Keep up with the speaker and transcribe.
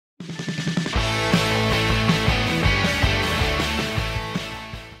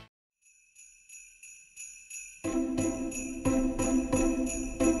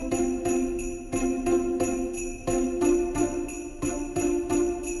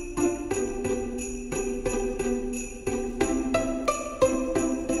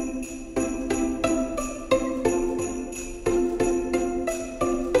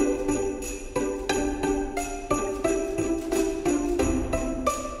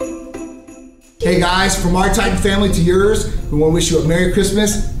Hey guys, from our Titan family to yours, we want to wish you a Merry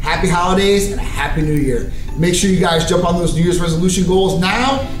Christmas, Happy Holidays, and a Happy New Year. Make sure you guys jump on those New Year's resolution goals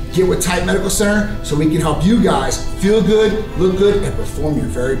now. Get with Titan Medical Center so we can help you guys feel good, look good, and perform your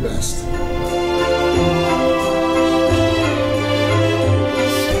very best.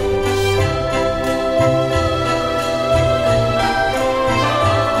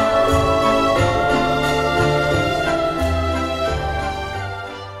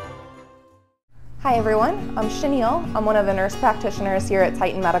 Hi everyone, I'm Schaneal. I'm one of the nurse practitioners here at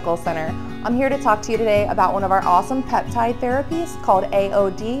Titan Medical Center. I'm here to talk to you today about one of our awesome peptide therapies called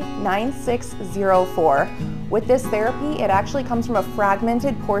AOD 9604. With this therapy, it actually comes from a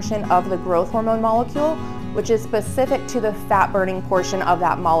fragmented portion of the growth hormone molecule, which is specific to the fat burning portion of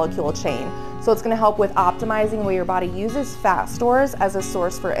that molecule chain. So it's going to help with optimizing the way your body uses fat stores as a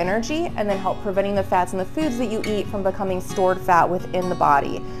source for energy, and then help preventing the fats in the foods that you eat from becoming stored fat within the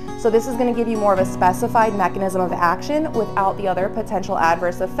body. So this is going to give you more of a specified mechanism of action without the other potential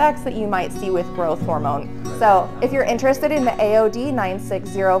adverse effects that you might see with growth hormone. So if you're interested in the AOD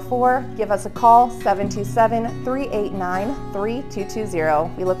 9604, give us a call,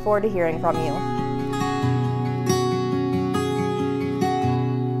 727-389-3220. We look forward to hearing from you.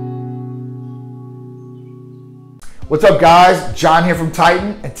 What's up guys, John here from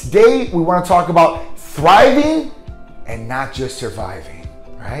Titan, and today we want to talk about thriving and not just surviving,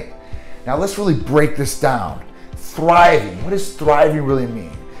 right? Now let's really break this down. Thriving, what does thriving really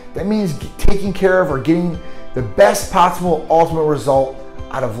mean? That means taking care of or getting the best possible ultimate result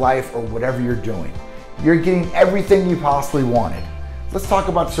out of life or whatever you're doing. You're getting everything you possibly wanted. Let's talk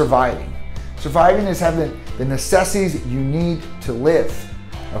about surviving. Surviving is having the necessities you need to live,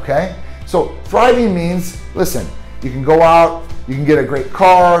 okay? So thriving means, listen, you can go out, you can get a great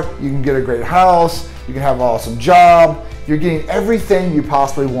car, you can get a great house, you can have an awesome job, you're getting everything you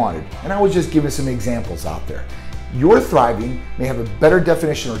possibly wanted. And I was just giving some examples out there. Your thriving may have a better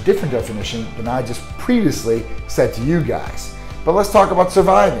definition or different definition than I just previously said to you guys. But let's talk about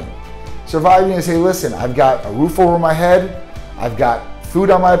surviving. Surviving is, hey listen, I've got a roof over my head, I've got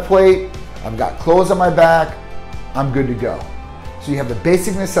food on my plate, I've got clothes on my back, I'm good to go. So you have the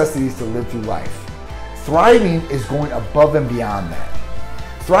basic necessities to live through life. Thriving is going above and beyond that.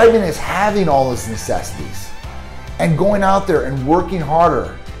 Thriving is having all those necessities and going out there and working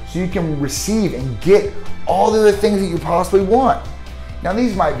harder so you can receive and get all the other things that you possibly want. Now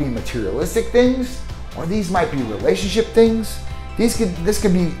these might be materialistic things, or these might be relationship things. This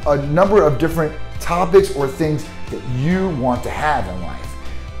could be a number of different topics or things that you want to have in life.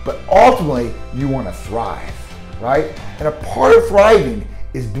 But ultimately, you want to thrive, right? And a part of thriving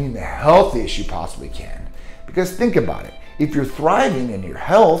is being the healthiest you possibly can. Because think about it, if you're thriving in your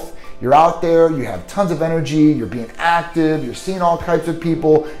health, you're out there, you have tons of energy, you're being active, you're seeing all types of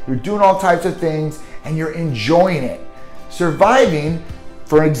people, you're doing all types of things, and you're enjoying it. Surviving,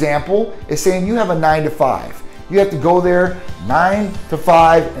 for example, is saying you have a 9 to 5. You have to go there 9 to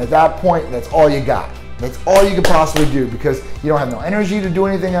 5, and at that point, that's all you got. That's all you can possibly do because you don't have no energy to do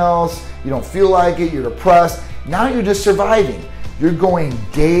anything else, you don't feel like it, you're depressed. Now you're just surviving. You're going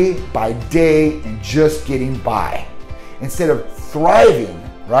day by day and just getting by instead of thriving,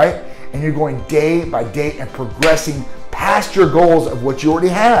 right? And you're going day by day and progressing past your goals of what you already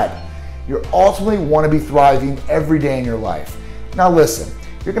had. You ultimately want to be thriving every day in your life. Now listen,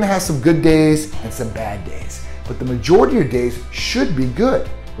 you're going to have some good days and some bad days, but the majority of your days should be good,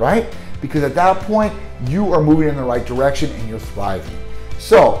 right? Because at that point, you are moving in the right direction and you're thriving.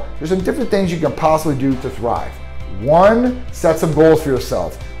 So there's some different things you can possibly do to thrive. One, set some goals for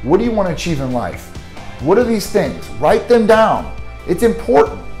yourself. What do you want to achieve in life? What are these things? Write them down. It's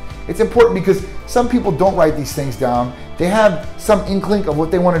important. It's important because some people don't write these things down. They have some inkling of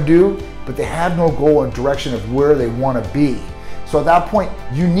what they want to do, but they have no goal and direction of where they want to be. So at that point,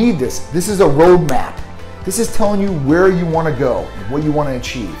 you need this. This is a roadmap. This is telling you where you want to go and what you want to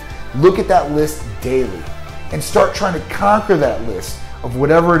achieve. Look at that list daily and start trying to conquer that list of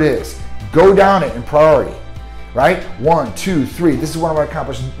whatever it is. Go down it in priority. Right? 1, 2, 3. This is what I'm going to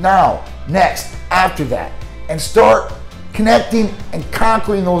accomplish now, next, after that. And start connecting and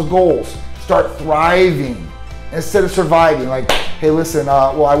conquering those goals. Start thriving instead of surviving. Like, hey, listen,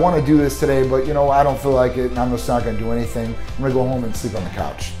 well, I want to do this today, but you know, I don't feel like it and I'm just not going to do anything. I'm going to go home and sleep on the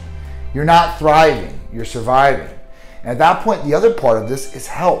couch. You're not thriving. You're surviving. And at that point, the other part of this is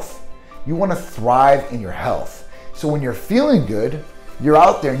health. You want to thrive in your health. So when you're feeling good, you're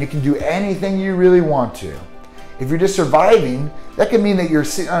out there and you can do anything you really want to. If you're just surviving, that could mean that you're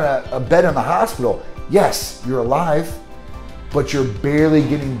sitting on a bed in the hospital. Yes, you're alive, but you're barely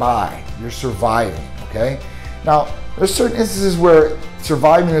getting by. You're surviving, okay? Now, there's certain instances where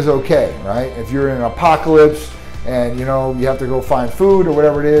surviving is okay, right? If you're in an apocalypse and you have to go find food or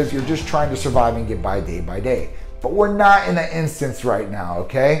whatever it is, you're just trying to survive and get by day. But we're not in that instance right now,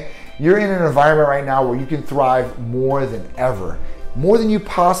 okay? You're in an environment right now where you can thrive more than ever, more than you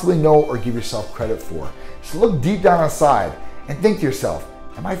possibly know or give yourself credit for. So look deep down inside and think to yourself,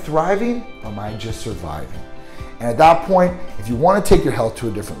 am I thriving or am I just surviving? And at that point, if you want to take your health to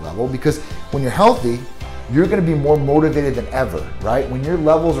a different level, because when you're healthy, you're going to be more motivated than ever, right? When your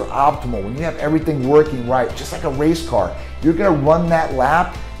levels are optimal, when you have everything working right, just like a race car, you're going to run that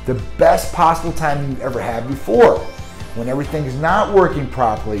lap the best possible time you've ever had before. When everything is not working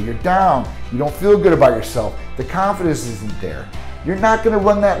properly, you're down, you don't feel good about yourself, the confidence isn't there, you're not going to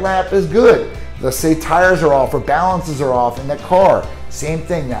run that lap as good. Let's say tires are off or balances are off in that car. Same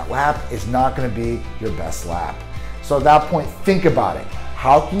thing, that lap is not going to be your best lap. So at that point, think about it.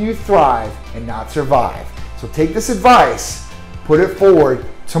 How can you thrive and not survive? So take this advice, put it forward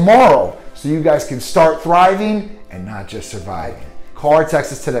tomorrow so you guys can start thriving and not just surviving. Call or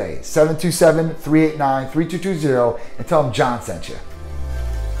text us today, 727-389-3220, and tell them John sent you.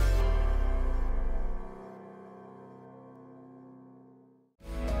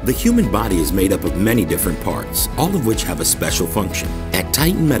 The human body is made up of many different parts, all of which have a special function. At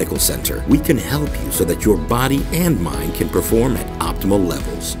Titan Medical Center, we can help you so that your body and mind can perform at optimal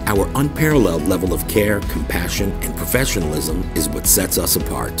levels. Our unparalleled level of care, compassion, and professionalism is what sets us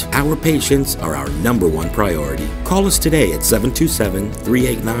apart. Our patients are our #1 priority. Call us today at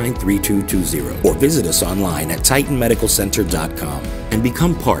 727-389-3220 or visit us online at titanmedicalcenter.com and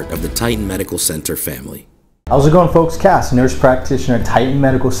become part of the Titan Medical Center family. How's it going, folks? Cass, nurse practitioner at Titan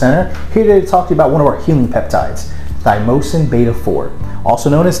Medical Center, here today to talk to you about one of our healing peptides, thymosin beta-4, also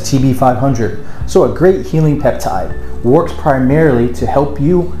known as TB500. So a great healing peptide works primarily to help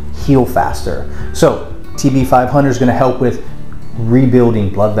you heal faster. So TB500 is going to help with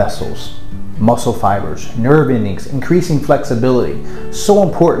rebuilding blood vessels, muscle fibers, nerve endings, increasing flexibility. So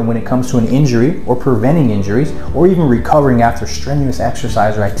important when it comes to an injury or preventing injuries or even recovering after strenuous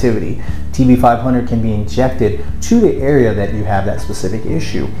exercise or activity. TB500 can be injected to the area that you have that specific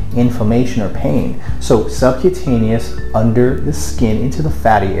issue, inflammation or pain. So subcutaneous under the skin into the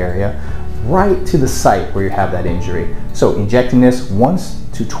fatty area, right to the site where you have that injury. So injecting this once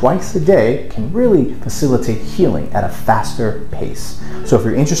to twice a day can really facilitate healing at a faster pace. So if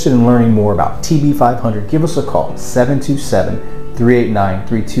you're interested in learning more about TB500, give us a call,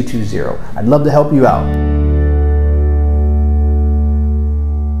 727-389-3220. I'd love to help you out.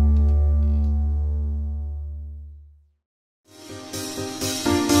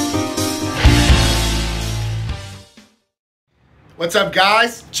 What's up,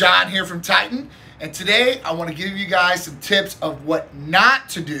 guys? John here from Titan, and today I want to give you guys some tips of what not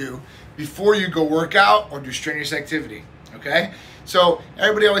to do before you go work out or do strenuous activity, okay? So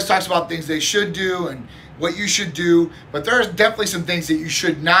everybody always talks about things they should do and what you should do, but there's definitely some things that you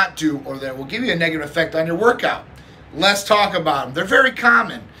should not do or that will give you a negative effect on your workout. Let's talk about them. They're very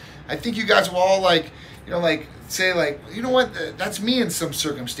common. I think you guys will all say you know what, that's me in some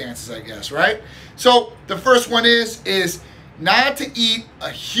circumstances, I guess, right? So the first one is not to eat a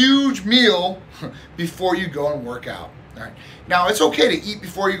huge meal before you go and work out. All right. Now, it's okay to eat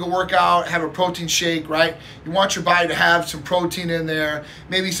before you go work out, have a protein shake, right? You want your body to have some protein in there,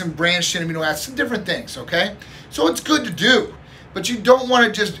 maybe some branched chain amino acids, some different things, okay? So it's good to do, but you don't want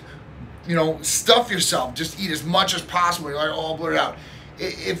to just, stuff yourself, just eat as much as possible. You're like, oh, blur it out.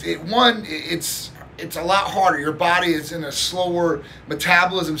 It's a lot harder. Your body is in a slower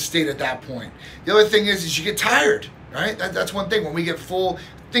metabolism state at that point. The other thing is you get tired. Right? That's one thing. When we get full,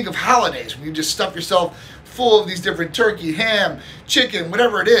 think of holidays. When you just stuff yourself full of these different turkey, ham, chicken,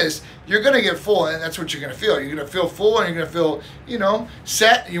 whatever it is, you're going to get full, and that's what you're going to feel. You're going to feel full, and you're going to feel,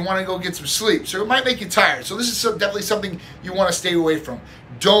 set, and you want to go get some sleep. So it might make you tired. So this is definitely something you want to stay away from.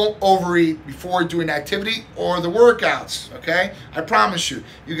 Don't overeat before doing activity or the workouts, okay? I promise you,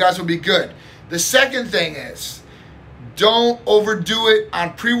 you guys will be good. The second thing is, don't overdo it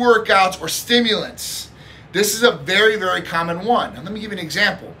on pre-workouts or stimulants. This is a very, very common one. And let me give you an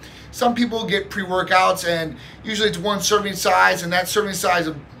example. Some people get pre-workouts and usually it's one serving size, and that serving size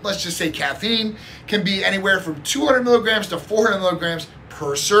of, let's just say, caffeine can be anywhere from 200 milligrams to 400 milligrams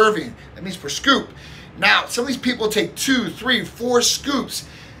per serving. That means per scoop. Now, some of these people take 2, 3, 4 scoops.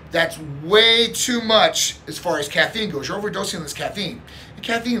 That's way too much as far as caffeine goes. You're overdosing on this caffeine. And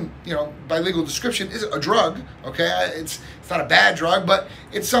caffeine, by legal description, is a drug, okay? It's not a bad drug, but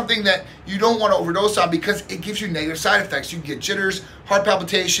it's something that you don't want to overdose on because it gives you negative side effects. You can get jitters, heart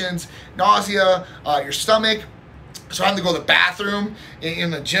palpitations, nausea, your stomach. So having to go to the bathroom, in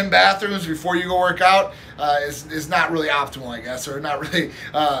the gym bathrooms before you go work out is not really optimal, I guess, or not really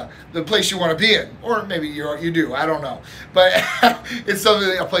the place you want to be in. Or maybe you do, I don't know. But it's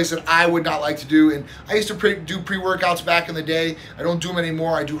a place that I would not like to do. And I used to do pre-workouts back in the day. I don't do them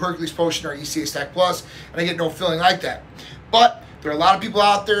anymore. I do Hercules Potion or ECA Stack Plus, and I get no feeling like that. But there are a lot of people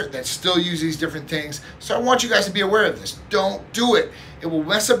out there that still use these different things. So I want you guys to be aware of this. Don't do it. It will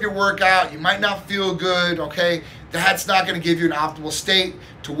mess up your workout. You might not feel good, okay? That's not going to give you an optimal state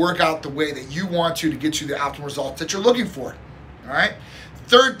to work out the way that you want to get you the optimal results that you're looking for, all right?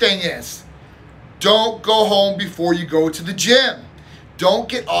 Third thing is, don't go home before you go to the gym. Don't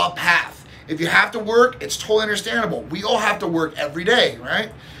get off path. If you have to work, it's totally understandable. We all have to work every day,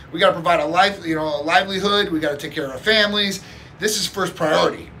 right? We got to provide a livelihood. We got to take care of our families. This is first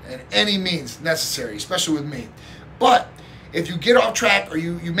priority in any means necessary, especially with me. But if you get off track or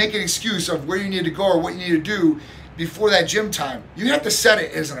you make an excuse of where you need to go or what you need to do before that gym time, you have to set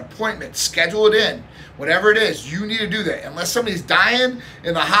it as an appointment, schedule it in. Whatever it is, you need to do that. Unless somebody's dying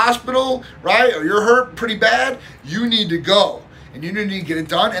in the hospital, right, or you're hurt pretty bad, you need to go. And you need to get it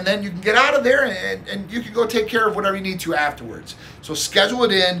done, and then you can get out of there and you can go take care of whatever you need to afterwards. So schedule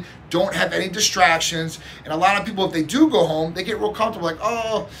it in, don't have any distractions. And a lot of people, if they do go home, they get real comfortable, like,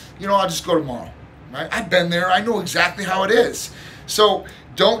 oh, I'll just go tomorrow, right? I've been there, I know exactly how it is. So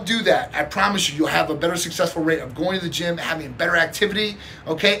don't do that. I promise you, you'll have a better successful rate of going to the gym, having better activity,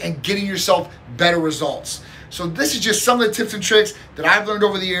 okay, and getting yourself better results. So this is just some of the tips and tricks that I've learned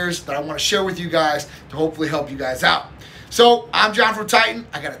over the years that I want to share with you guys to hopefully help you guys out. So I'm John from Titan.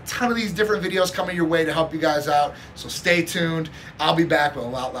 I got a ton of these different videos coming your way to help you guys out. So stay tuned. I'll be back with a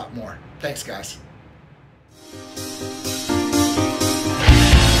lot more. Thanks, guys.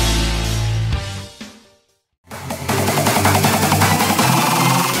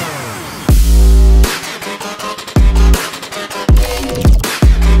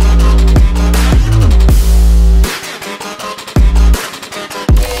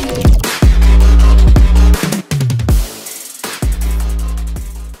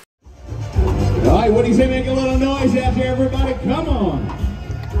 What do you say, make a little noise out there, everybody? Come on.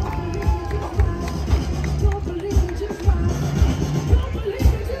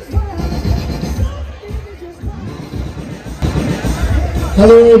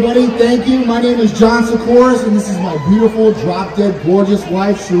 Hello everybody, thank you. My name is John Sikoris, and this is my beautiful, drop-dead, gorgeous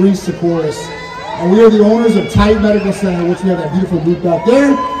wife, Sharisse Sikoris. And we are the owners of Titan Medical Center, which we have that beautiful booth back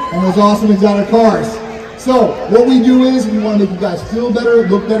there, and those awesome exotic cars. So, what we do is, we want to make you guys feel better,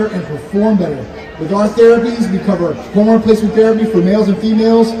 look better, and perform better. With our therapies, we cover hormone replacement therapy for males and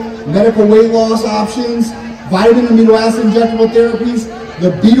females, medical weight loss options, vitamin and amino acid injectable therapies,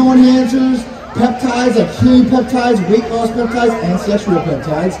 libido enhancers, peptides like healing peptides, weight loss peptides, and sexual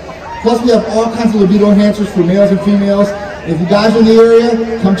peptides. Plus we have all kinds of libido enhancers for males and females. And if you guys are in the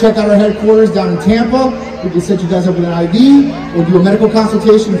area, come check out our headquarters down in Tampa. We can set you guys up with an IV or do a medical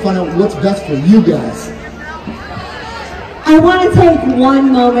consultation and find out what's best for you guys. I want to take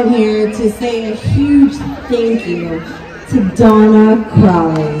one moment here to say a huge thank you to Donna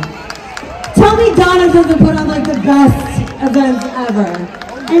Crowley. Tell me Donna doesn't put on like the best events ever.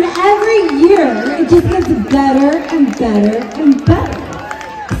 And every year, it just gets better and better and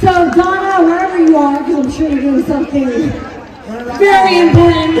better. So Donna, wherever you are, because I'm sure you're doing something very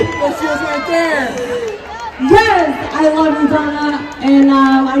important. She is right there. Yes, I love you, Donna. And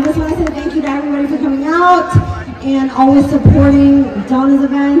I just want to say thank you to everybody for coming out and always supporting Donna's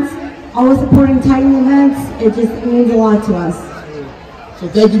events, always supporting Titan events. It just means a lot to us. So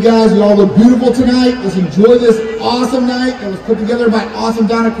thank you guys. You all look beautiful tonight. Let's enjoy this awesome night that was put together by awesome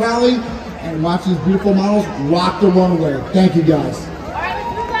Donna Crowley and watch these beautiful models rock the runway. Thank you guys.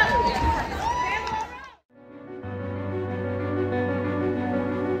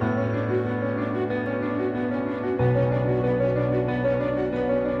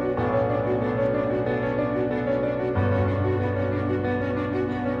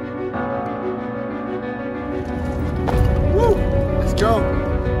 Let's go.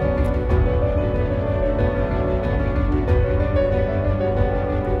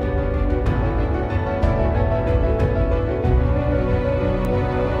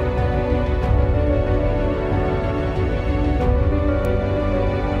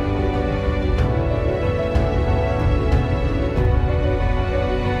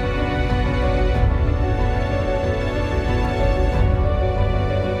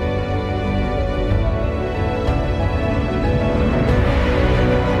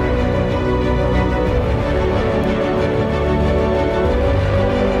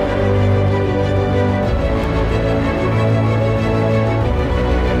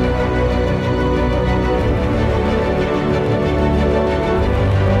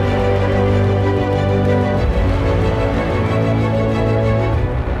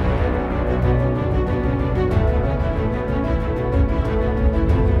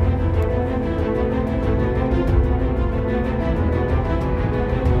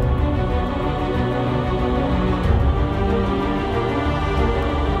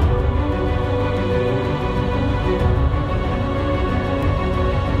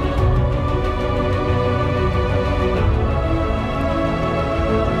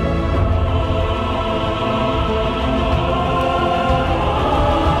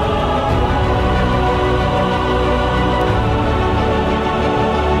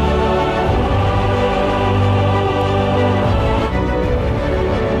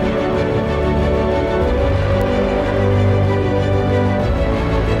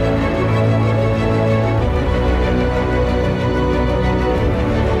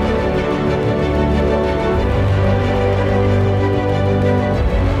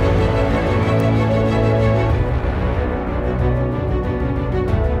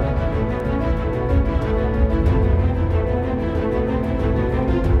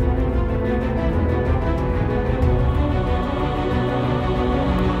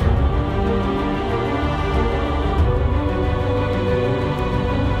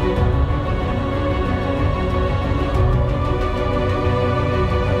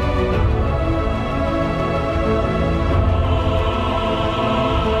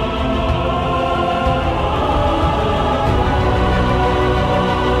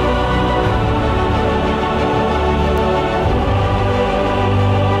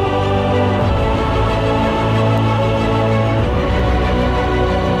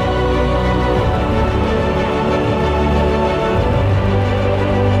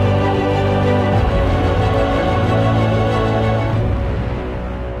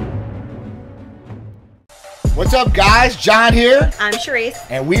 up, guys? John here. I'm Sharisse.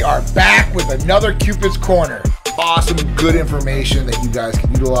 And we are back with another Cupid's Corner. Awesome, good information that you guys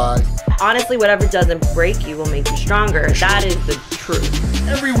can utilize. Honestly, whatever doesn't break you will make you stronger. That is the truth.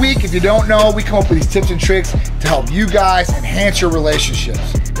 Every week, if you don't know, we come up with these tips and tricks to help you guys enhance your relationships.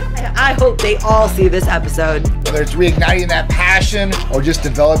 I hope they all see this episode. Whether it's reigniting that passion or just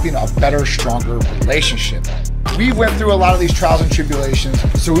developing a better, stronger relationship. We went through a lot of these trials and tribulations,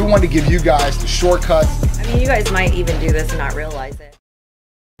 so we wanted to give you guys the shortcuts. I mean, you guys might even do this and not realize it.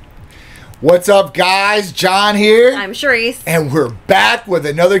 What's up, guys? John here. I'm Sharisse. And we're back with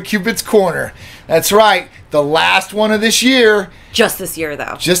another Cupid's Corner. That's right, the last one of this year. Just this year,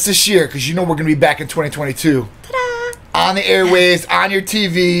 though. Just this year, because you know we're going to be back in 2022. Ta-da! On the airwaves, on your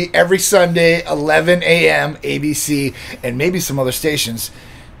TV, every Sunday, 11 a.m., ABC, and maybe some other stations.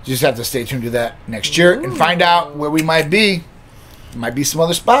 You just have to stay tuned to that next year and find out where we might be. Might be some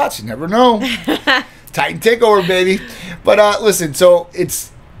other spots. You never know. Titan Takeover, baby. But listen, so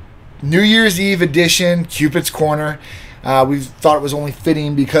it's New Year's Eve edition, Cupid's Corner. We thought it was only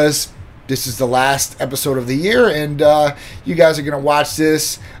fitting because this is the last episode of the year, and you guys are going to watch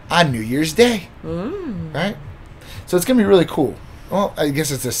this on New Year's Day. Right? So it's going to be really cool. Well, I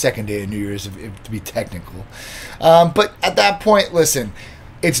guess it's the second day of New Year's, if to be technical. But at that point, listen,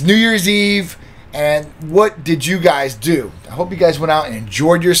 it's New Year's Eve, and what did you guys do? I hope you guys went out and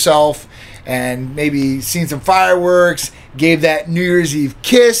enjoyed yourself and maybe seen some fireworks, gave that New Year's Eve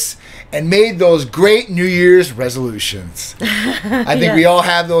kiss, and made those great New Year's resolutions. I think we all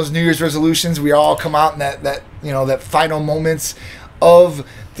have those New Year's resolutions. We all come out in that final moments of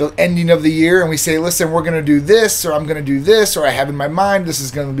the ending of the year, and we say, listen, we're going to do this, or I'm going to do this, or I have in my mind this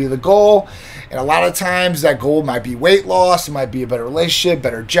is going to be the goal. And a lot of times that goal might be weight loss, it might be a better relationship,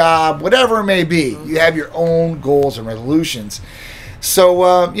 better job, whatever it may be. You have your own goals and resolutions.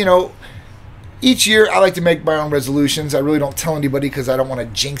 So, each year I like to make my own resolutions. I really don't tell anybody because I don't want to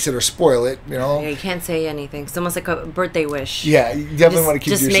jinx it or spoil it, Yeah, you can't say anything. It's almost like a birthday wish. Yeah, you definitely want to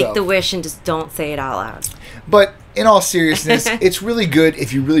keep it to yourself. Just make the wish and just don't say it out loud. But in all seriousness, it's really good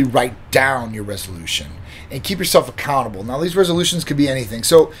if you really write down your resolution and keep yourself accountable. Now, these resolutions could be anything.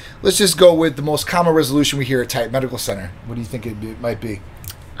 So let's just go with the most common resolution we hear at Titan Medical Center. What do you think it might be?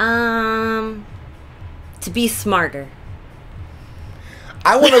 To be smarter.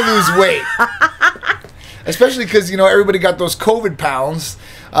 I want to lose weight. Especially because, everybody got those COVID pounds.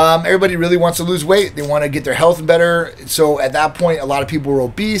 Everybody really wants to lose weight. They want to get their health better. So at that point, a lot of people are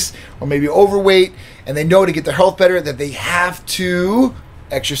obese or maybe overweight, and they know to get their health better that they have to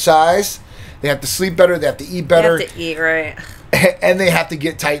exercise, they have to sleep better, they have to eat better. They have to eat right. And they have to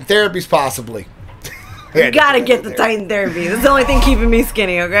get Titan therapies possibly. You gotta get the Titan therapy. That's the only thing keeping me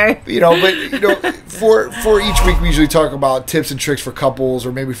skinny, okay? For each week we usually talk about tips and tricks for couples,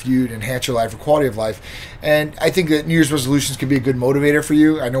 or maybe for you to enhance your life or quality of life. And I think that New Year's resolutions can be a good motivator for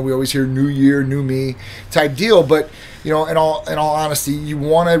you. I know we always hear new year, new me type deal, but in all honesty, you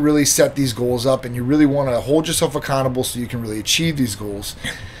want to really set these goals up, and you really want to hold yourself accountable so you can really achieve these goals.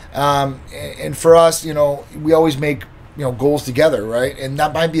 And for us, we always make goals together, right? And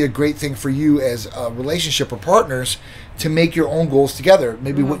that might be a great thing for you as a relationship or partners to make your own goals together.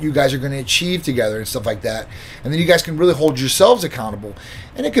 Maybe what you guys are going to achieve together and stuff like that. And then you guys can really hold yourselves accountable.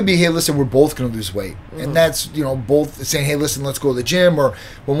 And it could be, hey, listen, we're both going to lose weight. And that's, both saying, hey, listen, let's go to the gym. Or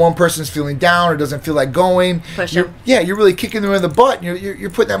when one person's feeling down or doesn't feel like going, push them. You're really kicking them in the butt. You're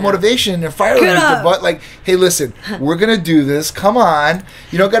putting that motivation and fire in their butt. Like, hey, listen, we're going to do this. Come on.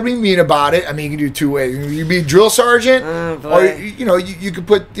 You don't got to be mean about it. I mean, you can do two ways. You can be a drill sergeant, or, you could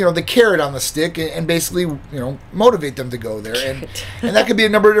put, the carrot on the stick and basically, motivate them to go there. And that could be a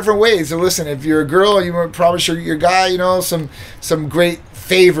number of different ways. So listen, if you're a girl, you might probably show your guy, some great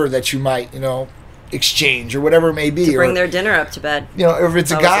favor that you might, exchange or whatever it may be. To bring their dinner up to bed. If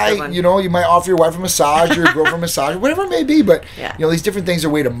it's a guy, you might offer your wife a massage or your girlfriend a massage, whatever it may be. But, these different things are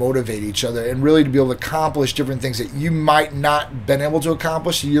a way to motivate each other and really to be able to accomplish different things that you might not been able to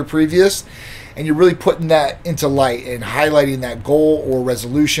accomplish the year previous. And you're really putting that into light and highlighting that goal or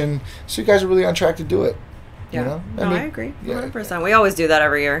resolution. So you guys are really on track to do it. Yeah, I agree, 100%. We always do that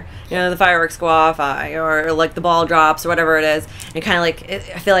every year. The fireworks go off, or like the ball drops, or whatever it is, and kind of like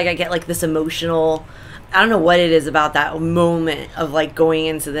I feel like I get like this emotional. I don't know what it is about that moment of like going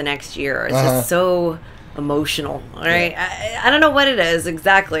into the next year. It's just so emotional, right? I don't know what it is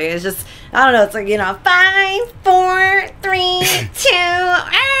exactly. It's just I don't know. It's like 5, 4, 3, 2,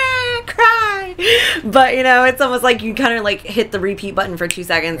 cry. But it's almost like you kind of like hit the repeat button for 2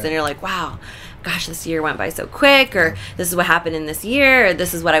 seconds, and you're like, wow. gosh, this year went by so quick, or this is what happened in this year, or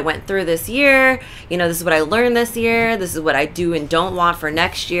this is what I went through this year, you know, this is what I learned this year, this is what I do and don't want for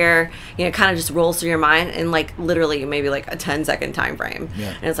next year. You know, it kind of just rolls through your mind in like literally maybe like a 10-second time frame.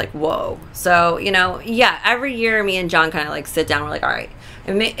 Yeah. And it's like, whoa. So, you know, yeah, every year me and John kind of like sit down, we're like, all right,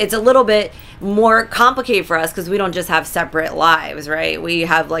 it's a little bit more complicated for us because we don't just have separate lives, right? We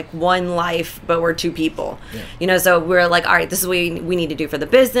have like one life, but we're two people. Yeah. You know, so we're like, all right, this is what we need to do for the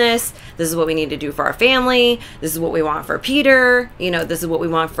business. This is what we need to do for our family. This is what we want for Peter. You know, this is what we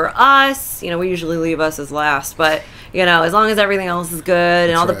want for us. You know, we usually leave us as last, but you know, as long as everything else is good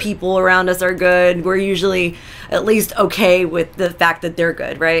and all the people around us are good, we're usually at least okay with the fact that they're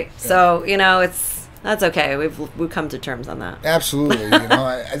good, right? Yeah. So, you know, that's okay. We've come to terms on that. Absolutely. You know,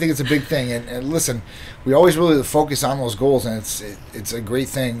 I think it's a big thing. And listen, we always really focus on those goals, and it's a great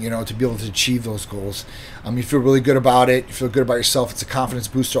thing, you know, to be able to achieve those goals. You feel really good about it. You feel good about yourself. It's a confidence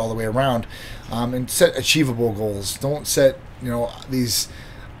booster all the way around. And set achievable goals. Don't set, you know, these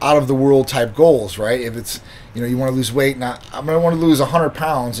out of the world type goals, right? If it's, you know, you want to lose weight, I'm going to want to lose 100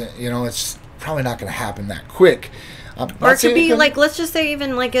 pounds, you know, it's probably not going to happen that quick. Or it could be like, let's just say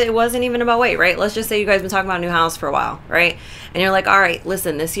even like it wasn't even about weight, right? Let's just say you guys been talking about a new house for a while, right? And you're like, all right,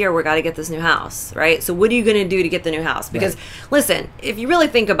 listen, this year we got to get this new house, right? So what are you going to do to get the new house? Because listen, if you really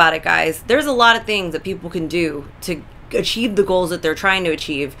think about it, guys, there's a lot of things that people can do to achieve the goals that they're trying to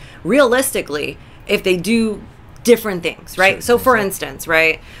achieve realistically if they do different things, right? Sure. So for instance,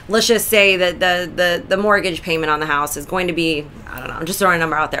 right, let's just say that the mortgage payment on the house is going to be, I don't know, I'm just throwing a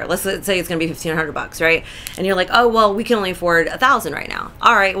number out there. Let's say it's going to be $1,500, right? And you're like, oh, well, we can only afford $1,000 right now.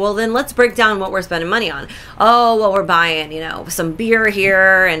 All right, well, then let's break down what we're spending money on. Oh, well, we're buying, you know, some beer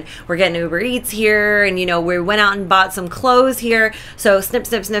here, and we're getting Uber Eats here, and, you know, we went out and bought some clothes here. So snip,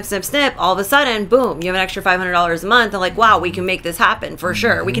 snip, snip, snip, snip, all of a sudden, boom, you have an extra $500 a month. And like, wow, we can make this happen for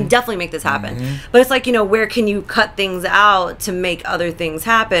sure. We can definitely make this happen. But it's like, you know, where can you cut things out to make other things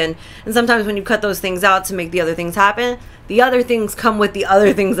happen? And sometimes when you cut those things out to make the other things happen, the other things come with the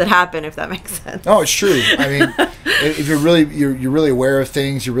other things that happen, if that makes sense. Oh, it's true. I mean, if you're really aware of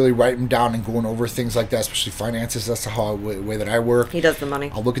things, you're really writing down and going over things like that, especially finances. That's the way that I work. He does the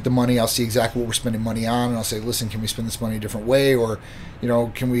money. I'll look at the money. I'll see exactly what we're spending money on, and I'll say, listen, can we spend this money a different way? Or, you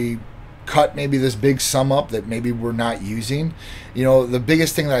know, can we cut maybe this big sum up that maybe we're not using? You know, the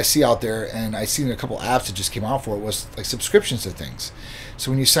biggest thing that I see out there, and I seen a couple apps that just came out for it, was like subscriptions to things. So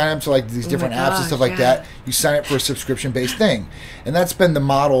when you sign up to like these different apps and stuff like that, you sign up for a subscription-based thing. And that's been the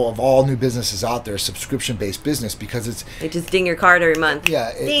model of all new businesses out there, subscription-based business, because they just ding your card every month.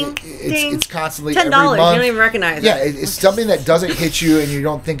 Yeah, ding, ding. It's constantly $10. Every month. You don't even recognize it. Yeah, it's something that doesn't hit you and you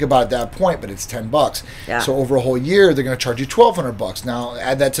don't think about at that point, but it's $10. Yeah. So over a whole year, they're going to charge you $1,200. Now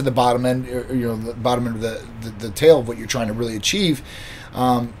add that to the bottom end, or, you know, the bottom end of the tail of what you're trying to really achieve.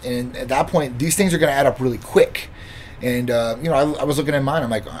 And at that point, these things are going to add up really quick. And, you know, I was looking at mine. I'm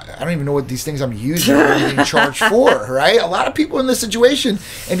like, I don't even know what these things I'm using are being charged for, right? A lot of people in this situation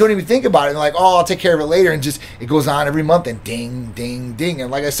and don't even think about it. And they're like, oh, I'll take care of it later. And just, it goes on every month and ding, ding, ding. And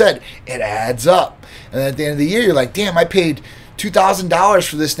like I said, it adds up. And then at the end of the year, you're like, damn, I paid $2,000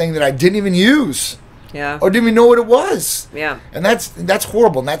 for this thing that I didn't even use. Yeah. Or didn't even know what it was. Yeah. And that's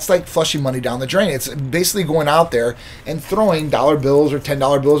horrible. And that's like flushing money down the drain. It's basically going out there and throwing dollar bills or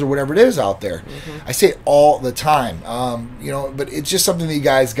 $10 bills or whatever it is out there. Mm-hmm. I say it all the time. You know, but it's just something that you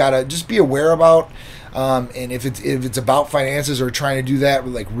guys gotta just be aware about. And if it's about finances or trying to do that,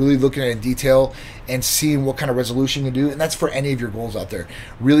 like really looking at it in detail and seeing what kind of resolution you do, and that's for any of your goals out there.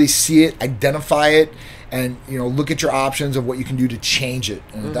 Really see it, identify it, and you know, look at your options of what you can do to change it.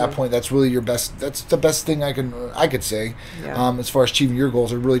 And at that point, that's really your best. That's the best thing I could say. Yeah. As far as achieving your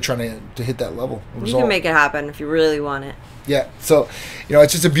goals, or really trying to hit that level. You can make it happen if you really want it. Yeah, so, you know,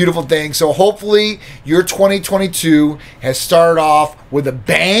 it's just a beautiful thing. So hopefully your 2022 has started off with a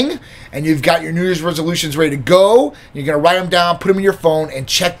bang, and you've got your New Year's resolutions ready to go. You're going to write them down, put them in your phone, and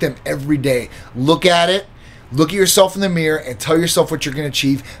check them every day. Look at it. Look at yourself in the mirror and tell yourself what you're going to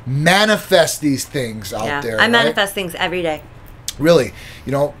achieve. Manifest these things out there. I manifest things every day. Really.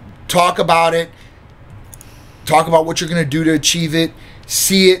 You know, talk about it. Talk about what you're going to do to achieve it.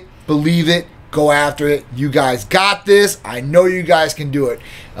 See it. Believe it. Go after it. You guys got this. I know you guys can do it.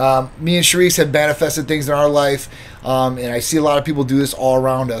 Me and Sharisse have manifested things in our life, and I see a lot of people do this all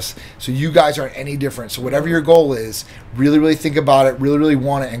around us. So you guys aren't any different. So whatever your goal is, really, really think about it, really, really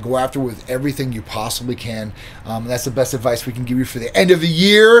want it, and go after it with everything you possibly can. That's the best advice we can give you for the end of the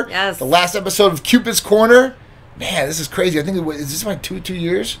year. Yes. The last episode of Cupid's Corner. Man, this is crazy. I think, is this like two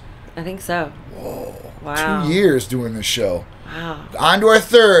years? I think so. Whoa. Wow. 2 years doing this show. Wow. On to our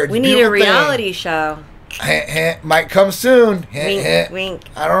third. We need a reality show. Might come soon. Wink, wink.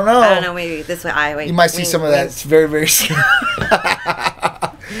 I don't know. I don't know. Maybe this way. Wink. You might see wink, some of wink. that. It's very, very soon.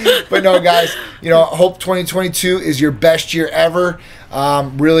 But no, guys, hope 2022 is your best year ever.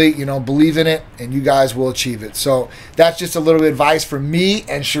 Really, believe in it, and you guys will achieve it. So that's just a little bit of advice from me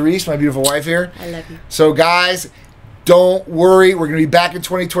and Sharisse, my beautiful wife here. I love you. So guys, don't worry. We're going to be back in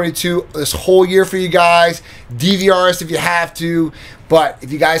 2022 this whole year for you guys. DVR us if you have to. But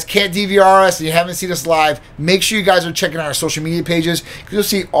if you guys can't DVR us and you haven't seen us live, make sure you guys are checking out our social media pages because you'll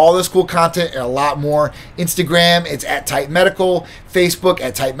see all this cool content and a lot more. Instagram, it's at Titan Medical. Facebook,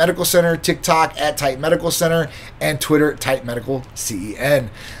 at Titan Medical Center. TikTok, at Titan Medical Center. And Twitter, Titan Medical CEN.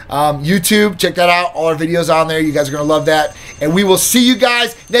 YouTube, check that out. All our videos on there. You guys are going to love that. And we will see you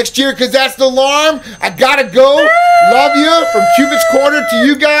guys next year because that's the alarm. I got to go. Love you. From Cupid's Corner to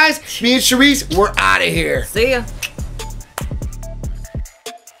you guys. Me and Sharisse, we're out of here. See ya.